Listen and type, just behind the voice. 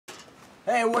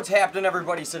Hey, what's happening,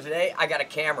 everybody? So today I got a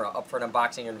camera up for an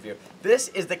unboxing interview. This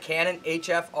is the Canon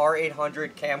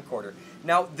HFR800 camcorder.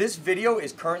 Now, this video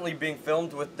is currently being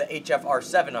filmed with the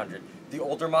HFR700, the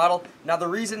older model. Now, the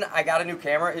reason I got a new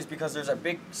camera is because there's a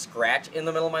big scratch in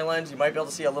the middle of my lens. You might be able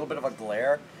to see a little bit of a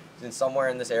glare in somewhere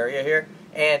in this area here,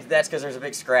 and that's because there's a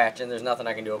big scratch and there's nothing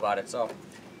I can do about it. So,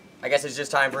 I guess it's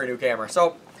just time for a new camera.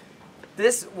 So,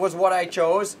 this was what I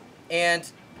chose, and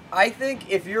I think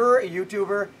if you're a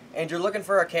YouTuber and you're looking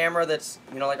for a camera that's,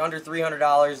 like under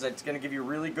 $300, that's going to give you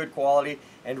really good quality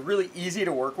and really easy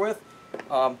to work with,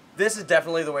 this is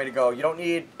definitely the way to go. You don't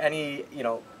need any,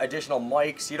 additional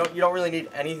mics. You don't really need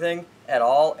anything at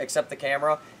all except the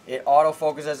camera. It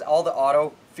autofocuses. All the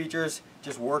auto features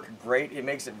just work great. It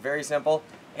makes it very simple.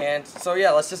 And so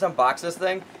yeah, let's just unbox this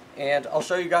thing, and I'll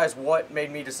show you guys what made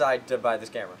me decide to buy this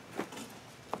camera.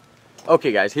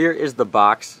 Okay guys, here is the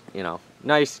box,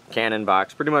 nice Canon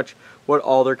box, pretty much what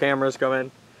all their cameras come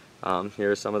in.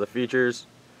 Here's some of the features,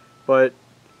 but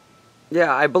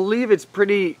yeah, I believe it's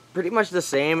pretty much the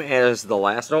same as the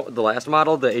last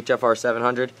model, the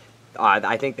HFR700.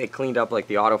 I think they cleaned up like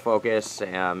the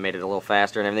autofocus, made it a little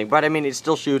faster and everything, but I mean it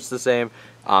still shoots the same,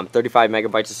 35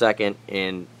 megabytes a second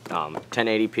in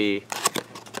 1080p,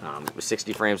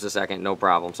 60 frames a second, no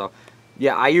problem. So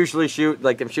yeah, I usually shoot,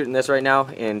 like I'm shooting this right now,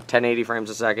 in 1080 frames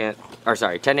a second, or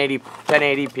sorry,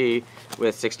 1080p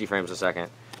with 60 frames a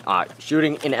second.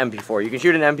 Shooting in MP4. You can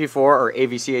shoot in MP4 or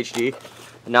AVC HD.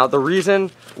 Now, the reason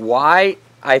why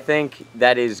I think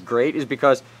that is great is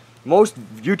because most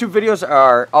YouTube videos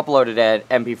are uploaded at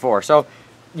MP4. So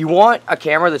you want a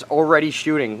camera that's already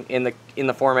shooting in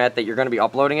the format that you're going to be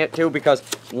uploading it to, because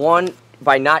one,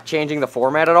 by not changing the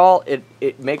format at all,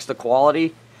 it makes the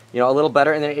quality a little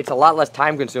better, and then it's a lot less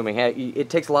time consuming. It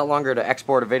takes a lot longer to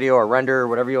export a video or render or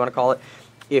whatever you want to call it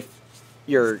if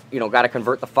you're got to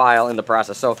convert the file in the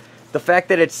process. So the fact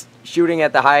that it's shooting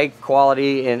at the high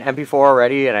quality in MP4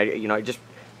 already, and I just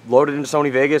loaded into Sony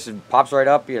Vegas, it pops right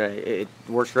up. It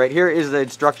works great. Here is the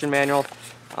instruction manual.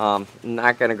 I'm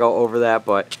not gonna go over that,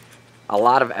 but a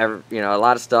lot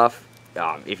of stuff.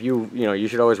 If you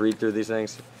should always read through these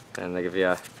things, and they give you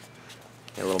a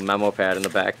little memo pad in the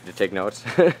back to take notes.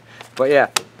 But yeah,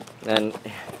 and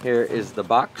here is the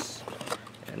box.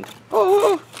 And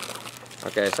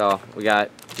okay, so we got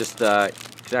just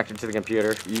connected to the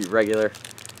computer, regular,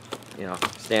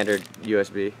 standard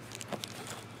USB.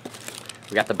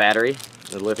 We got the battery,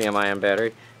 the lithium-ion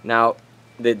battery. Now,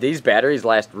 these batteries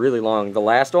last really long. The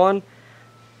last one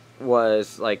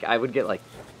was like, I would get like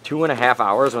 2.5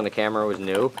 hours when the camera was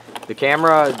new. The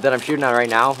camera that I'm shooting on right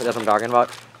now, that's what I'm talking about,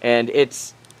 and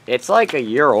it's like a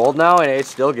year old now, and it's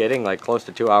still getting like close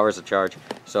to 2 hours of charge.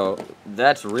 So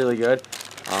that's really good.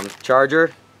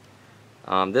 Charger.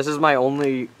 This is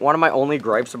one of my only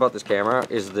gripes about this camera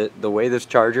is the way this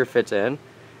charger fits in,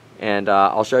 and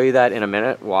I'll show you that in a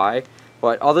minute why.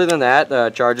 But other than that, the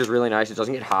charger is really nice. It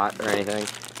doesn't get hot or anything.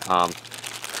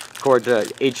 Cord to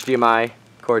HDMI,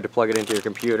 cord to plug it into your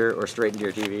computer or straight into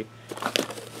your TV.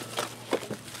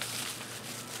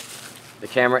 The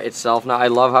camera itself, now I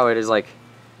love how it is like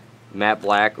matte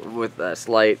black with a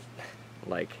slight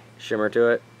like shimmer to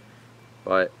it,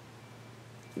 but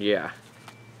yeah,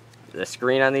 the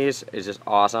screen on these is just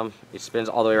awesome. It spins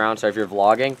all the way around, so if you're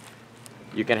vlogging,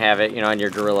 you can have it on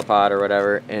your GorillaPod or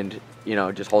whatever, and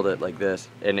just hold it like this,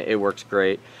 and it works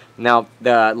great. Now,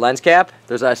 the lens cap,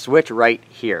 there's a switch right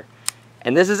here,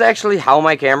 and this is actually how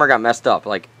my camera got messed up.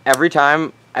 Like, every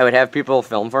time I would have people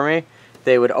film for me,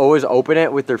 they would always open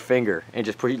it with their finger and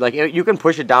just push. Like, you can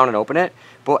push it down and open it,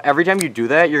 but every time you do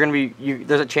that,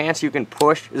 there's a chance you can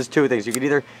push. There's two things. You could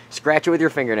either scratch it with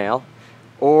your fingernail,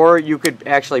 or you could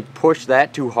actually push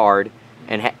that too hard,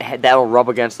 and that'll rub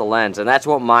against the lens. And that's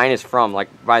what mine is from. Like,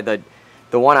 by the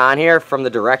one on here, from the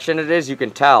direction it is, you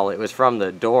can tell it was from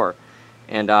the door.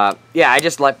 And yeah, I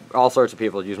just let all sorts of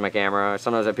people use my camera.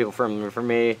 Sometimes I have people film for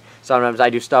me. Sometimes I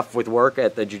do stuff with work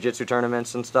at the jiu-jitsu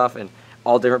tournaments and stuff, and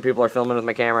all different people are filming with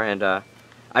my camera, and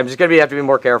I'm just gonna have to be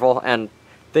more careful and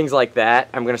things like that.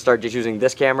 I'm gonna start just using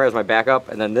this camera as my backup,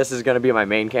 and then this is gonna be my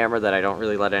main camera that I don't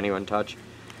really let anyone touch.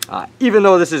 Even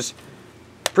though this is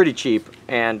pretty cheap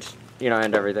and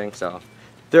and everything, so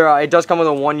it does come with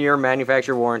a 1-year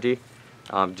manufacturer warranty.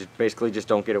 Just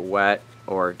don't get it wet,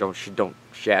 or don't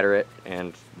shatter it,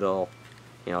 and they'll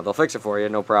fix it for you,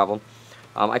 no problem.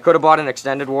 I could have bought an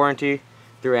extended warranty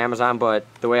through Amazon, but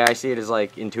the way I see it is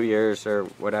like in 2 years or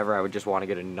whatever, I would just want to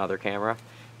get another camera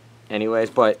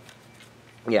anyways. But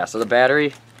yeah, so the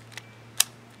battery,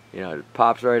 it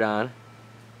pops right on.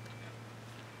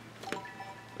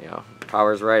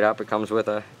 Powers right up. It comes with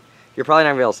a, you're probably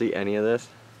not going to be able to see any of this.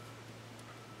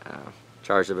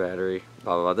 charge the battery,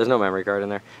 blah, blah, blah. There's no memory card in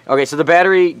there. Okay, so the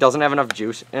battery doesn't have enough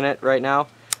juice in it right now,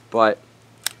 but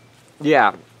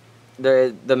yeah,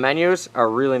 the menus are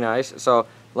really nice. So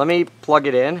let me plug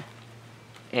it in,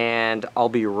 and I'll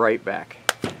be right back.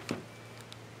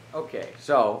 Okay,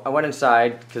 so I went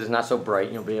inside because it's not so bright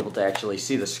and you'll be able to actually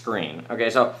see the screen. Okay,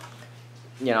 so,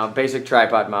 you know, basic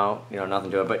tripod mount, you know,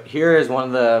 nothing to it. But here is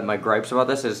one of my gripes about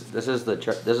this is this is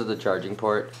the charging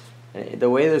port. And the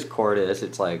way this cord is,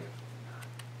 it's like,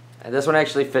 this one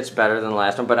actually fits better than the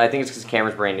last one, but I think it's because the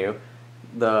camera's brand new.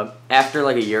 After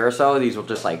like a year or so, these will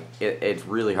just like, it's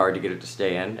really hard to get it to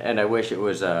stay in. And I wish it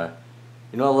was, you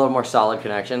know, a little more solid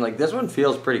connection. Like this one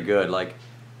feels pretty good. Like,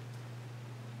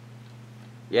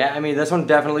 yeah, I mean, this one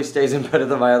definitely stays in better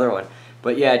than my other one.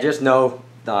 But yeah, just know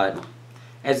that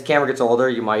as the camera gets older,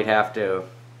 you might have to,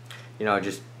 you know,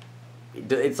 just,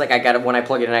 it's like when I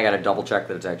plug it in, I got to double check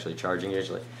that it's actually charging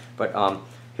usually. But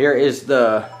here is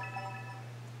where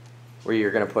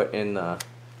you're going to put in the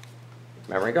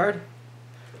memory card.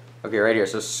 Okay, right here.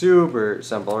 So super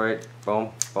simple, right?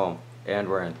 Boom, boom, and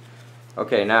we're in.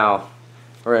 Okay, now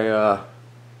we're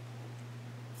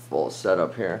full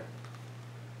setup here.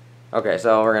 Okay,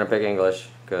 so we're going to pick English,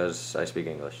 because I speak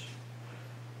English.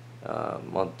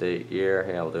 Month, date, year,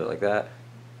 yeah, we'll do it like that.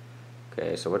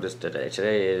 Okay, so what is today?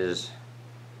 Today is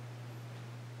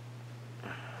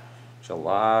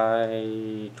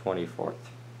July 24th.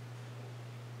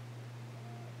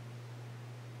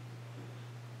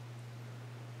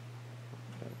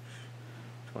 Okay.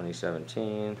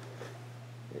 2017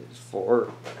 is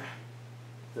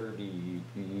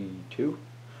 4/32.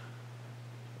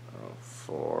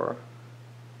 4.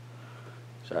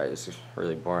 Sorry, this is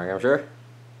really boring, I'm sure.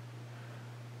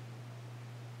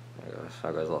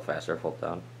 I'll go a little faster, hold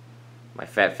down. My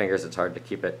fat fingers, it's hard to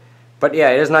keep it. But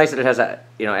yeah, it is nice that it has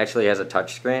actually has a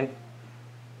touch screen.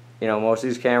 You know, most of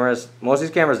these cameras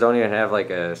don't even have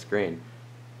like a screen.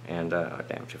 And, oh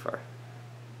damn, too far.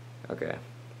 Okay.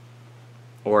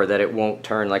 Or that it won't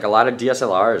turn, like a lot of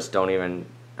DSLRs don't even,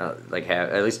 like have,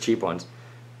 at least cheap ones,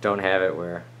 don't have it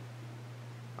where,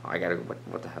 oh, I gotta,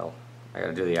 what the hell? I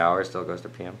gotta do the hour, still goes to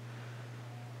PM.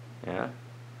 Yeah,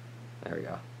 there we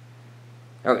go.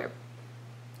 Okay,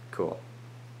 cool.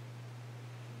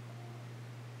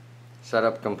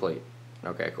 Setup complete.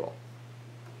 Okay, cool.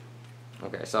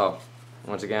 Okay, so,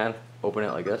 once again, open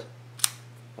it like this.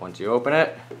 Once you open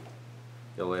it,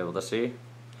 you'll be able to see.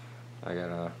 I got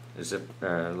a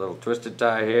little twisted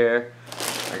tie here.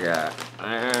 I got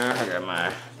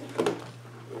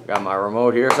my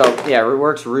remote here. So yeah, it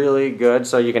works really good.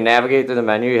 So you can navigate through the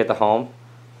menu. You hit the home,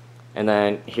 and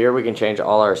then here we can change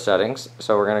all our settings.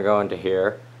 So we're gonna go into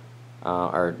here,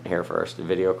 or here first, the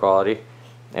video quality,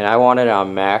 and I want it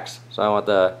on max. So I want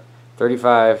the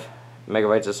 35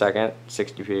 megabytes a second,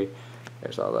 60p.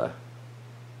 There's all the.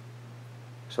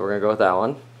 So we're gonna go with that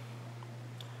one.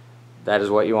 That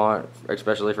is what you want,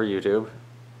 especially for YouTube.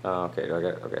 Okay,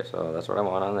 so that's what I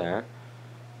want on there.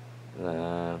 And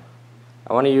then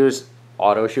I want to use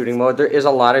auto shooting mode. There is a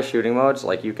lot of shooting modes.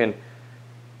 Like you can,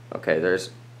 okay,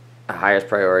 there's a highest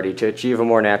priority to achieve a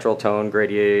more natural tone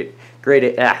to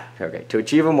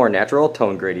achieve a more natural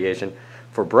tone gradation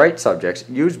for bright subjects.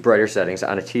 Use brighter settings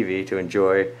on a TV to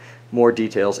enjoy more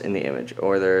details in the image.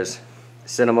 Or there's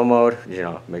cinema mode. You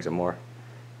know, makes it more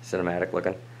cinematic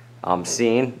looking.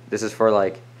 Scene. This is for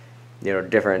like, you know,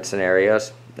 different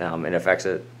scenarios. It affects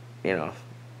it, you know,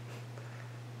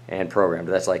 and programmed.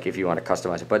 That's like if you want to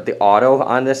customize it. But the auto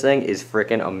on this thing is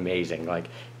freaking amazing. Like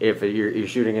if you're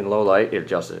shooting in low light, it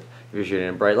adjusts it. If you're shooting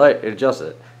in bright light, it adjusts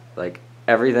it. Like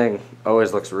everything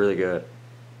always looks really good.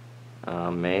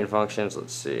 Main functions.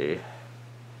 Let's see.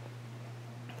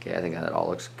 Okay, I think that all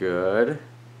looks good.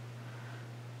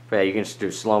 But yeah, you can just do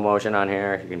slow motion on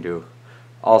here. You can do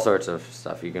all sorts of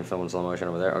stuff. You can film in slow motion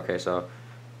over there. Okay, so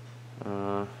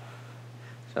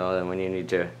then when you need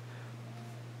to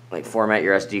like format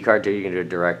your SD card too, you can do it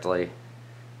directly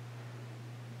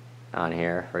on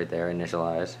here, right there,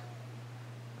 initialize.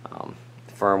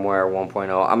 Firmware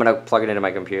 1.0. I'm gonna plug it into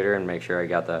my computer and make sure I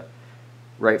got the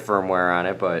right firmware on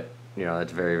it, but you know,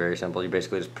 that's very, very simple. You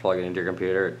basically just plug it into your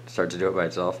computer, it starts to do it by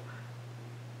itself.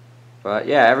 But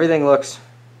yeah, everything looks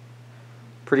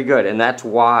pretty good, and that's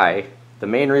why, the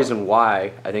main reason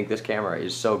why I think this camera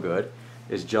is so good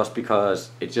is just because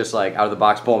it's just like out of the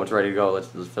box, boom, it's ready to go. Let's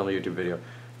film a YouTube video.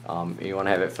 You want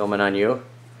to have it filming on you,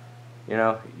 you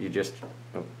know, you just,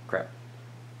 oh crap,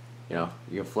 you know,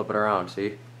 you can flip it around,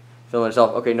 see, film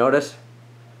itself. Okay, notice,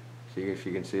 see if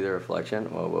you can see the reflection.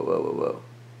 Whoa, whoa, whoa, whoa, whoa.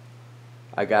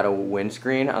 I got a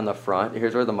windscreen on the front.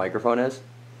 Here's where the microphone is.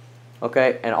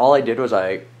 Okay, and all I did was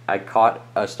I I caught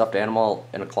a stuffed animal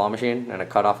in a claw machine, and I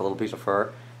cut off a little piece of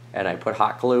fur, and I put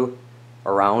hot glue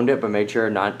around it, but made sure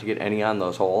not to get any on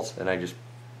those holes, and I just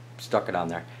stuck it on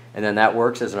there. And then that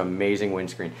works as an amazing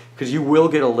windscreen, because you will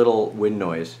get a little wind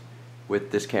noise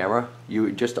with this camera,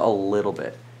 just a little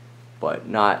bit, but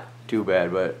not too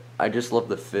bad. But I just love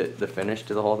the finish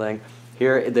to the whole thing.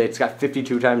 Here it's got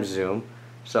 52 times zoom,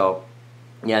 so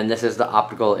yeah, and this is the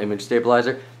optical image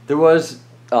stabilizer. There was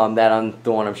that on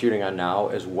the one I'm shooting on now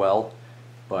as well,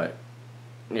 but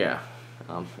yeah,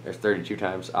 there's 32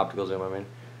 times optical zoom, I mean,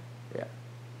 yeah.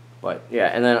 But yeah,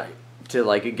 and then to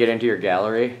like get into your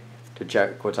gallery to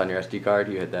check what's on your SD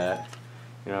card, you hit that.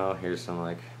 You know, here's some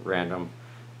like random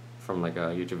from like a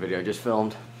YouTube video I just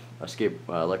filmed, a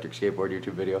electric skateboard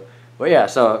YouTube video. But yeah,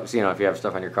 so you know, if you have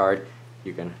stuff on your card,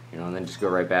 you can, you know, and then just go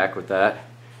right back with that.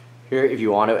 Here, if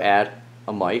you want to add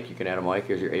a mic, you can add a mic.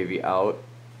 Here's your AV out,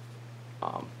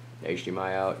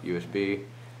 HDMI out, USB.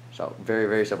 So very,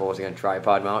 very simple. Once again,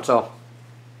 tripod mount. So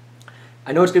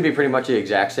I know it's gonna be pretty much the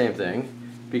exact same thing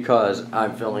because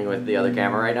I'm filming with the other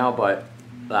camera right now, but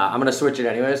I'm gonna switch it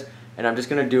anyways, and I'm just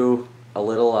gonna do a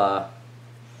little,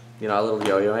 you know, a little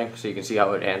yo-yoing, so you can see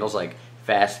how it handles like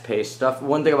fast-paced stuff.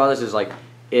 One thing about this is like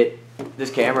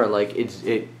this camera, like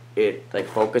it like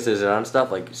focuses it on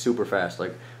stuff like super fast.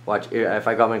 Like watch, if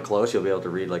I come in close, you'll be able to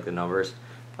read like the numbers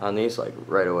on these like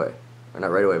right away, or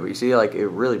not right away, but you see like it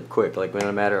really quick, like in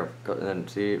a matter of, and then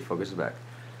see it focuses back,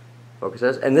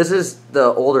 focuses. And this is the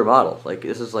older model, like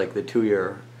this is like the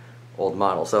 2-year-old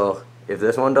model. So if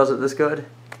this one does it this good,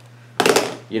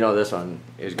 you know this one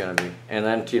is gonna be. And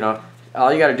then, you know,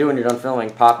 all you gotta do when you're done filming,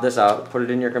 pop this out, put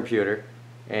it in your computer,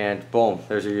 and boom,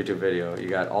 there's your YouTube video. You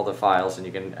got all the files, and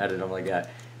you can edit them like that.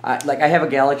 I have a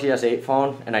Galaxy S8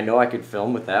 phone, and I know I could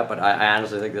film with that, but I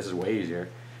honestly think this is way easier.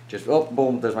 Just, oh,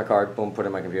 boom, there's my card, boom, put it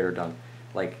in my computer, done.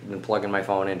 Like, then plugging my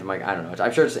phone into my, I don't know.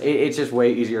 I'm sure it's just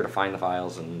way easier to find the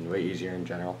files, and way easier in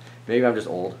general. Maybe I'm just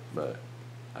old, but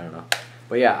I don't know.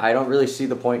 But yeah, I don't really see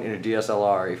the point in a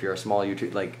DSLR if you're a small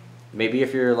YouTube, like, maybe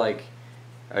if you're like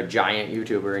a giant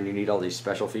YouTuber and you need all these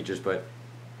special features, but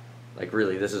like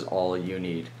really this is all you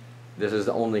need. This is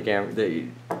the only camera that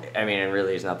I mean, and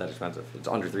really it's not that expensive. It's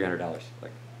under $300.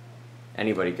 Like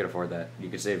anybody could afford that. You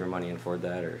could save your money and afford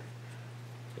that, or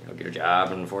you know, get a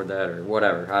job and afford that, or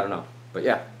whatever. I don't know. But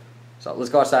yeah. So let's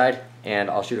go outside and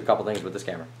I'll shoot a couple things with this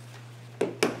camera.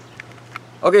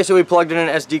 Okay, so we plugged in an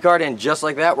SD card, and just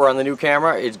like that, we're on the new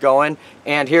camera. It's going,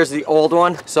 and here's the old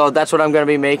one. So that's what I'm going to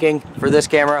be making for this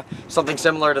camera, something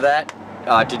similar to that,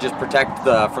 to just protect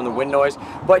from the wind noise.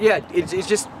 But yeah, it's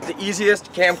just the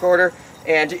easiest camcorder,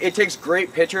 and it takes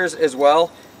great pictures as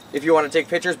well if you want to take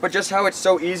pictures. But just how it's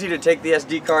so easy to take the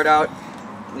SD card out,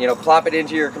 you know, plop it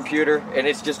into your computer, and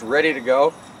it's just ready to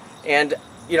go. And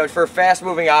you know, for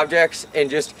fast-moving objects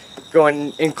and just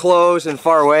going in close and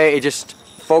far away, it just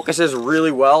focuses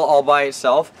really well all by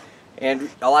itself. And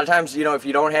a lot of times, you know, if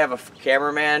you don't have a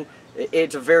cameraman,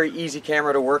 it's a very easy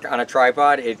camera to work on a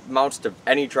tripod. It mounts to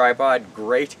any tripod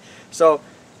great. So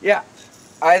yeah,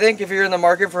 I think if you're in the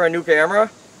market for a new camera,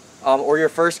 or your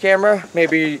first camera,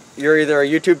 maybe you're either a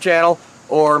YouTube channel,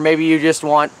 or maybe you just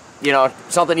want, you know,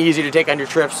 something easy to take on your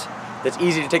trips, that's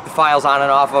easy to take the files on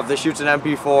and off of, that shoots an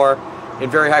MP4 in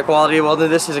very high quality, well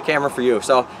then this is a camera for you.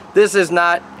 So this is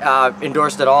not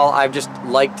endorsed at all. I've just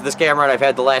liked this camera, and I've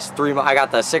had the last 3 months. I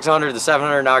got the 600, the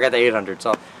 700, now I got the 800.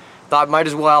 So thought might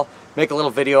as well make a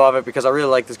little video of it because I really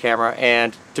like this camera,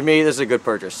 and to me this is a good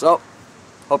purchase. So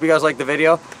hope you guys like the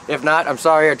video. If not, I'm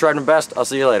sorry, I tried my best. I'll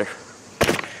see you later.